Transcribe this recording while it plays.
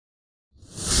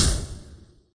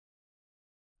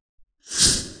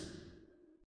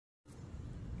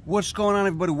What's going on,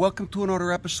 everybody? Welcome to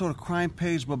another episode of Crime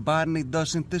Pays But Botany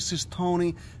Doesn't. This is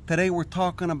Tony. Today we're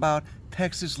talking about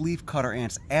Texas leafcutter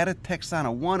ants,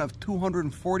 Agaricaceae, one of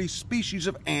 240 species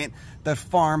of ant that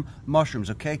farm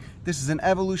mushrooms, okay? This is an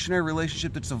evolutionary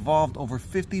relationship that's evolved over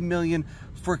 50 million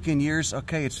freaking years,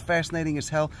 okay? It's fascinating as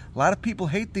hell. A lot of people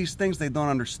hate these things. They don't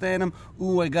understand them.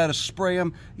 Ooh, I gotta spray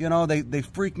them. You know, they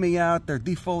freak me out. They're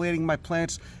defoliating my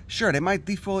plants. Sure, they might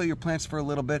defoliate your plants for a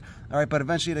little bit, all right, but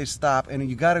eventually they stop, and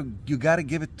you gotta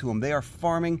give it to them. They are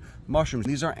farming mushrooms.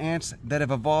 These are ants that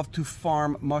have evolved to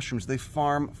farm mushrooms. They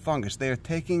farm fungus. They are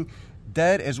taking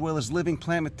dead as well as living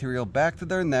plant material back to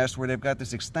their nest, where they've got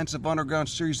this extensive underground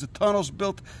series of tunnels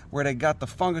built where they got the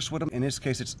fungus with them. In this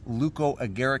case, it's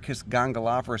Leucoagaricus,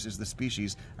 gongylophorous is the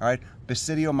species, all right?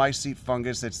 Basidiomycete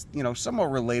fungus. It's, you know,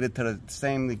 somewhat related to the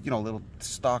same, you know, little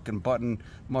stalk and button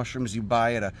mushrooms you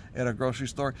buy at a grocery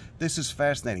store. This is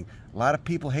fascinating. A lot of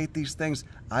people hate these things.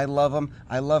 I love them.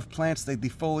 I love plants. They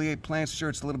defoliate plants. Sure,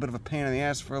 it's a little bit of a pain in the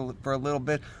ass for a little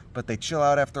bit, but they chill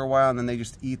out after a while, and then they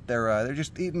just eat their they're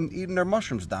just eating their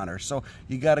mushrooms down there. So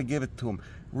you got to give it to them.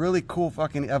 Really cool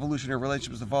fucking evolutionary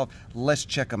relationships evolved. Let's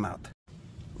check them out.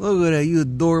 Look at that, you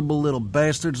adorable little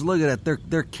bastards. Look at that.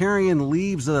 They're carrying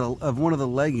leaves of one of the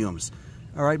legumes.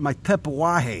 All right, my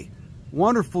tepehuaje.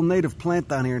 Wonderful native plant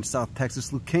down here in South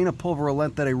Texas. Leucaena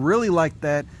pulverulenta. They really like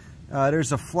that.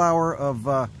 There's a flower of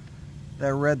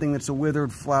that red thing that's a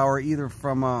withered flower, either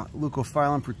from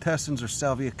Leucophyllum frutescens or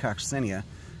Salvia coccinea.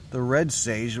 The red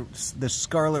sage, the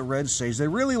scarlet red sage, they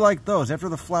really like those. After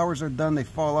the flowers are done, they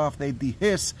fall off, they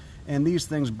dehiss, and these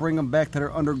things bring them back to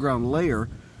their underground lair,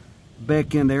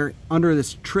 back in there, under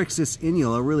this Trixis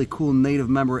inula, a really cool native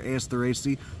member of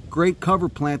Asteraceae. Great cover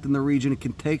plant in the region. It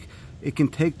can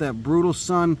take that brutal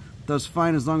sun. Does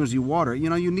fine as long as you water it. You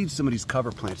know, you need some of these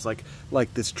cover plants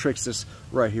like this Trixis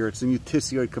right here. It's a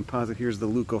mutisioid composite. Here's the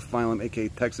Leucophyllum, aka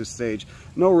Texas sage.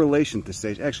 No relation to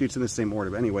sage. Actually, it's in the same order.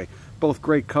 But anyway, both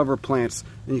great cover plants,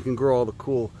 and you can grow all the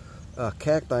cool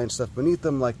cacti and stuff beneath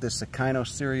them, like this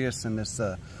Echinocerius and this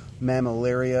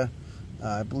Mammillaria.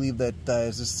 I believe that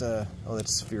is this. Oh,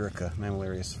 that's Spherica,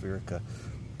 Mammillaria spherica.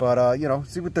 But you know,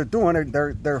 see what they're doing.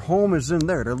 Their home is in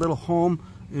there. Their little home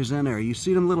is in there. You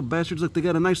see them little bastards? Look, they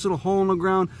got a nice little hole in the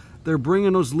ground. They're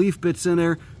bringing those leaf bits in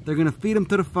there. They're going to feed them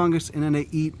to the fungus, and then they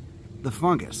eat the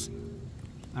fungus.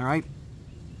 All right?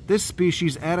 This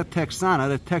species, Agaricaceae,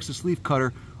 the Texas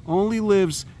leafcutter, only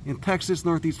lives in Texas,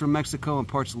 northeastern Mexico, and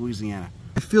parts of Louisiana.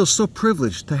 I feel so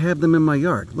privileged to have them in my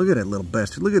yard. Look at that little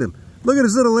bastard. Look at him. Look at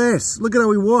his little ass. Look at how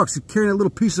he walks. He's carrying a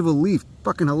little piece of a leaf.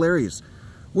 Fucking hilarious.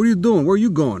 What are you doing? Where are you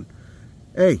going?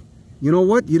 Hey, you know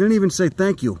what? You didn't even say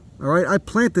thank you. All right, I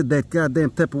planted that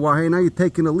goddamn tepehuaje. Now you're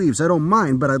taking the leaves. I don't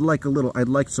mind, but I'd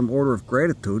like some order of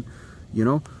gratitude. You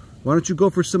know, why don't you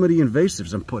go for some of the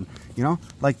invasives I'm putting? You know,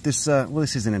 like this. Well,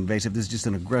 this isn't invasive. This is just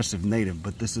an aggressive native.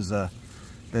 But this is the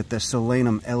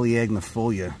Solanum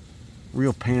eleagnifolia.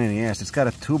 Real pain in the ass. It's got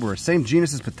a tuber, same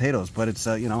genus as potatoes, but it's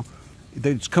you know,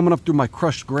 it's coming up through my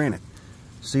crushed granite.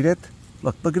 See that?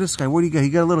 Look at this guy. What do you got? He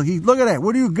got a little. Look at that.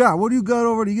 What do you got? What do you got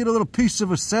over there? You get a little piece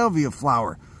of a salvia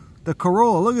flower. The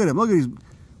corolla, look at him. Look at his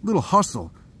little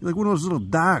hustle. You're like one of those little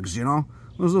dogs, you know?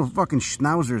 Those little fucking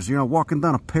schnauzers, you know, walking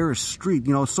down a Paris street,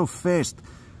 you know, so fast.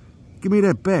 Give me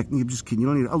that back. You're just kidding. You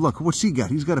don't need it. Oh, look, what's he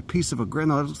got? He's got a piece of a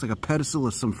no, that looks like a pedicel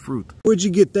of some fruit. Where'd you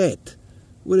get that?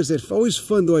 What is that? It's always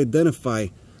fun to identify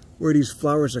where these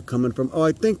flowers are coming from. Oh,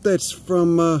 I think that's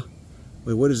from,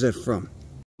 wait, what is that from?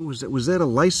 Was that a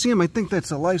lycium? I think that's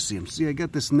a lycium. See, I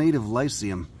got this native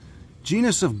lycium.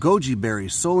 Genus of goji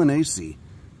berries, Solanaceae.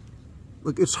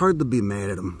 Look, it's hard to be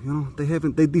mad at them, you know.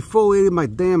 They defoliated my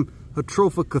damn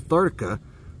Atropha cathartica,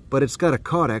 but it's got a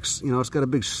caudex, you know, it's got a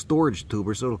big storage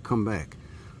tuber, so it'll come back.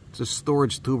 It's a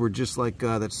storage tuber just like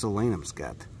that Solanum's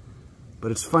got.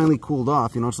 But it's finally cooled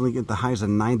off, you know, it's only getting the highs of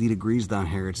 90 degrees down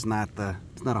here. It's not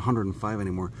 105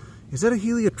 anymore. Is that a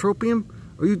heliotropium?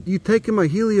 Are you taking my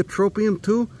heliotropium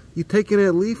too? You taking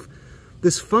that leaf?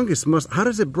 This fungus how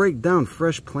does it break down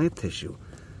fresh plant tissue?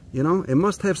 You know, it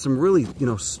must have some really, you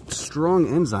know, strong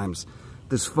enzymes,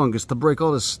 this fungus, to break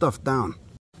all this stuff down.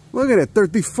 Look at it. They're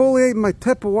defoliating my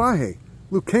tepehuaje.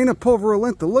 Leucaena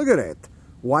pulverulenta. Look at it.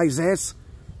 Wise ass.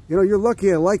 You know, you're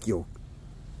lucky I like you.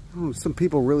 Oh, some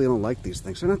people really don't like these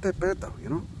things. They're not that bad, though, you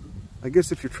know. I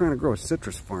guess if you're trying to grow a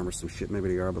citrus farm or some shit, maybe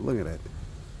they are, but look at that.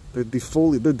 They're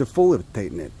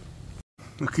defoliating it.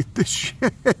 Look at this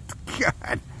shit.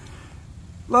 God.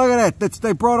 Look at that.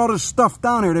 They brought all this stuff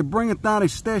down here. They bring it down, they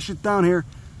stash it down here,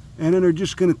 and then they're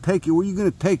just going to take it. Where are you going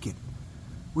to take it?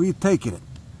 Where are you taking it?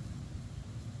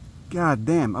 God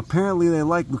damn. Apparently they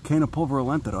like Leucaena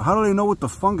pulverulenta, though. How do they know what the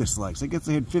fungus likes? I guess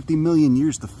they had 50 million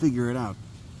years to figure it out.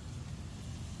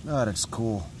 Oh, that's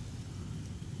cool.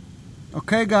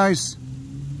 Okay, guys.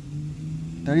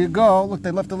 There you go. Look,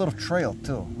 they left a little trail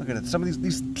too. Look at it. Some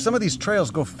of these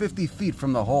trails go 50 feet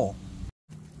from the hole.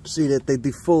 See that they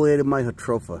defoliated my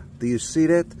Jatropha. Do you see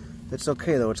that? That's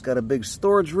okay though. It's got a big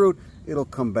storage root. It'll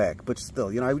come back. But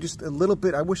still, you know, I just a little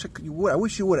bit. I wish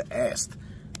you would have asked.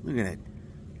 Look at that.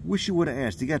 Wish you would have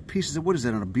asked. You got pieces of, what is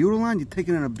that, an abutulon? You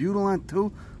taking an abutulon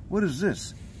too? What is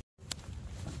this?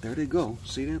 There they go.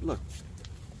 See that? Look.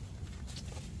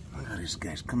 Look at these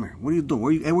guys. Come here. What are you doing?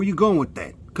 Where you going with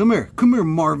that? Come here. Come here,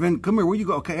 Marvin. Come here. Where you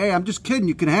go? Okay, hey, I'm just kidding.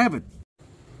 You can have it.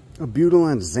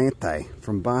 Abutulon xanthi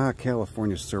from Baja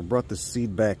California, sir. Brought the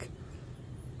seed back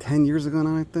 10 years ago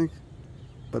now, I think.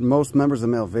 But most members of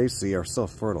Malvaceae are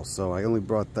self-fertile, so I only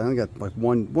got like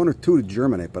one or two to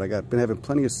germinate, but been having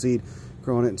plenty of seed,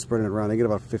 growing it and spreading it around. They get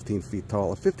about 15 feet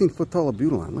tall. A 15-foot tall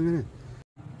abutulon. Look at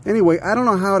that. Anyway, I don't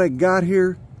know how they got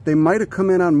here. They might have come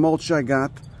in on mulch I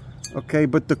got. Okay,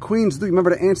 but the queens do.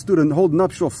 Remember, the ants do the whole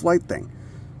nuptial flight thing.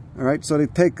 All right, so they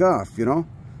take off, you know.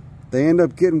 They end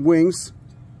up getting wings,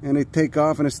 and they take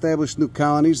off and establish new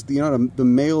colonies. You know, the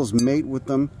males mate with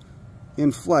them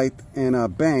in flight,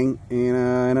 and bang,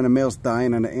 and then the males die,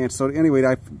 and then the ants. So anyway,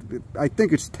 I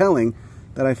think it's telling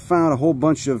that I found a whole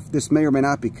bunch of, this may or may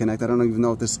not be connected. I don't even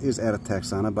know if this is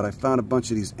Adataxana, but I found a bunch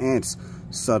of these ants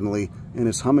suddenly in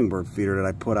this hummingbird feeder that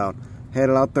I put out. Had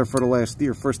it out there for the last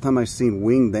year. First time I seen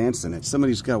winged ants in it.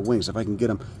 Somebody's got wings. If I can get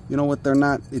them, you know what? They're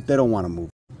not. They don't want to move.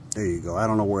 There you go. I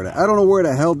don't know where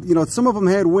the hell. You know, some of them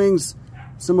had wings.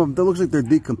 Some of them, it looks like they're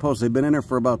decomposed. They've been in there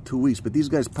for about 2 weeks. But these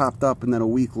guys popped up, and then a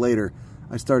week later,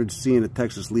 I started seeing the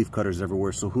Texas leafcutters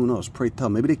everywhere. So who knows? Pray tell.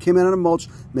 Maybe they came in on a mulch.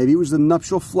 Maybe it was the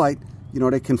nuptial flight. You know,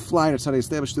 they can fly. That's how they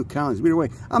establish new colonies. Either way,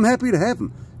 I'm happy to have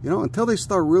them. You know, until they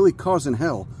start really causing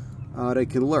hell, they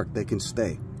can lurk. They can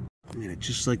stay. Yeah,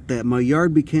 just like that. My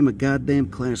yard became a goddamn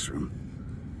classroom.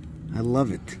 I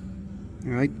love it.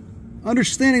 All right.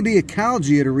 Understanding the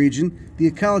ecology of the region, the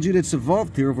ecology that's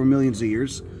evolved here over millions of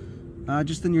years,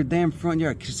 just in your damn front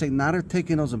yard. You say, now they're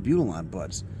taking those abutulon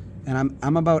buds, and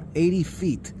I'm about 80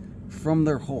 feet from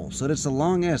their hole. So that's a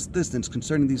long-ass distance,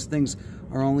 concerning these things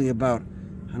are only about,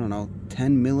 I don't know,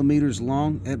 10 millimeters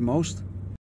long at most.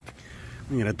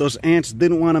 You know, those ants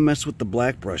didn't want to mess with the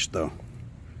blackbrush, though.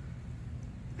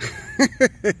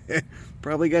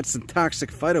 Probably got some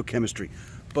toxic phytochemistry.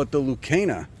 But the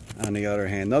Leucaena, on the other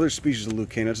hand, another species of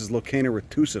Leucaena, this is Leucaena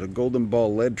retusa, the golden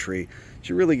ball lead tree.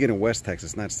 You really get in West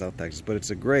Texas, not South Texas, but it's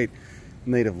a great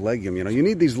native legume. You know, you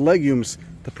need these legumes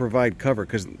to provide cover,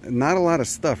 because not a lot of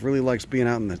stuff really likes being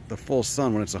out in the full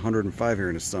sun when it's 105 here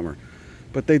in the summer.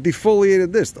 But they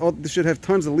defoliated this. This should have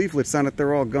tons of leaflets on it.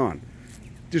 They're all gone.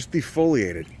 Just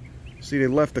defoliated. See, they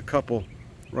left a couple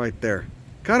right there.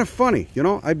 Kind of funny, you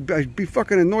know. I'd be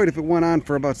fucking annoyed if it went on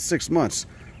for about 6 months.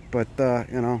 But,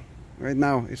 you know, right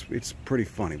now it's pretty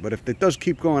funny. But if it does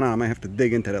keep going on, I might have to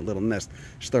dig into that little nest,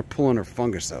 start pulling her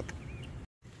fungus out.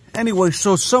 Anyway,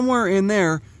 so somewhere in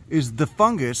there is the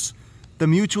fungus, the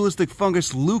mutualistic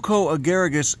fungus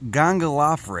Leucoagaricus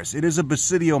gongylophorous. It is a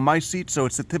basidiomycete, so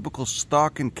it's a typical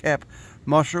stalk and cap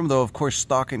mushroom, though of course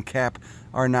stalk and cap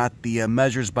are not the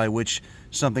measures by which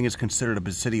something is considered a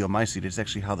basidiomycete. It's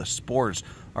actually how the spores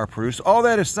are produced. All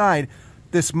that aside,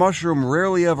 this mushroom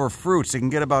rarely ever fruits. It can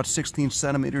get about 16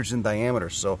 centimeters in diameter.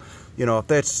 So, you know, if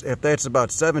that's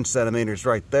about 7 centimeters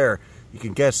right there, you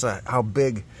can guess how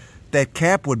big that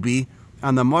cap would be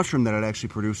on the mushroom that it actually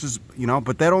produces. You know,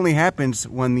 but that only happens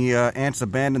when the ants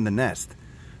abandon the nest.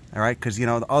 All right, because you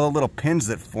know all the little pins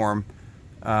that form,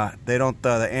 they don't.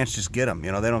 The ants just get them.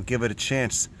 You know, they don't give it a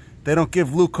chance. They don't give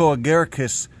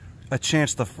Leucoagaricus a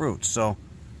chance to fruit. So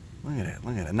look at it,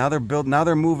 look at it. Now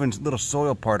they're moving little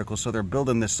soil particles, so they're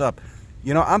building this up.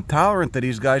 You know, I'm tolerant to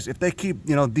these guys if they keep,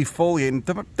 you know,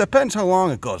 defoliating. Depends how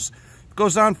long it goes. If it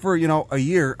goes on for, you know, a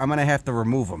year, I'm gonna have to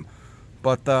remove them.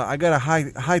 But I got a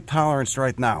high tolerance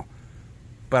right now.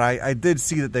 But I did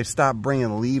see that they stopped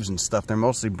bringing leaves and stuff. They're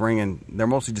mostly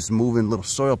just moving little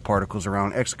soil particles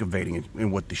around, excavating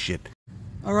and what the shit.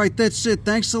 All right, that's it.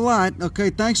 Thanks a lot.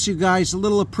 Okay, thanks you guys. A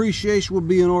little appreciation would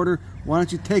be in order. Why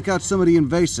don't you take out some of the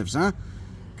invasives, huh?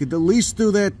 Could at least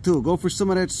do that too. Go for some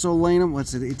of that solanum.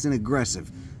 It's an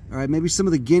aggressive. All right, maybe some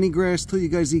of the guinea grass too. You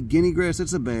guys eat guinea grass?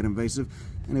 That's a bad invasive.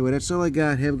 Anyway, that's all I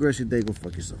got. Have a great day. Go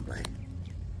fuck yourself. Bye.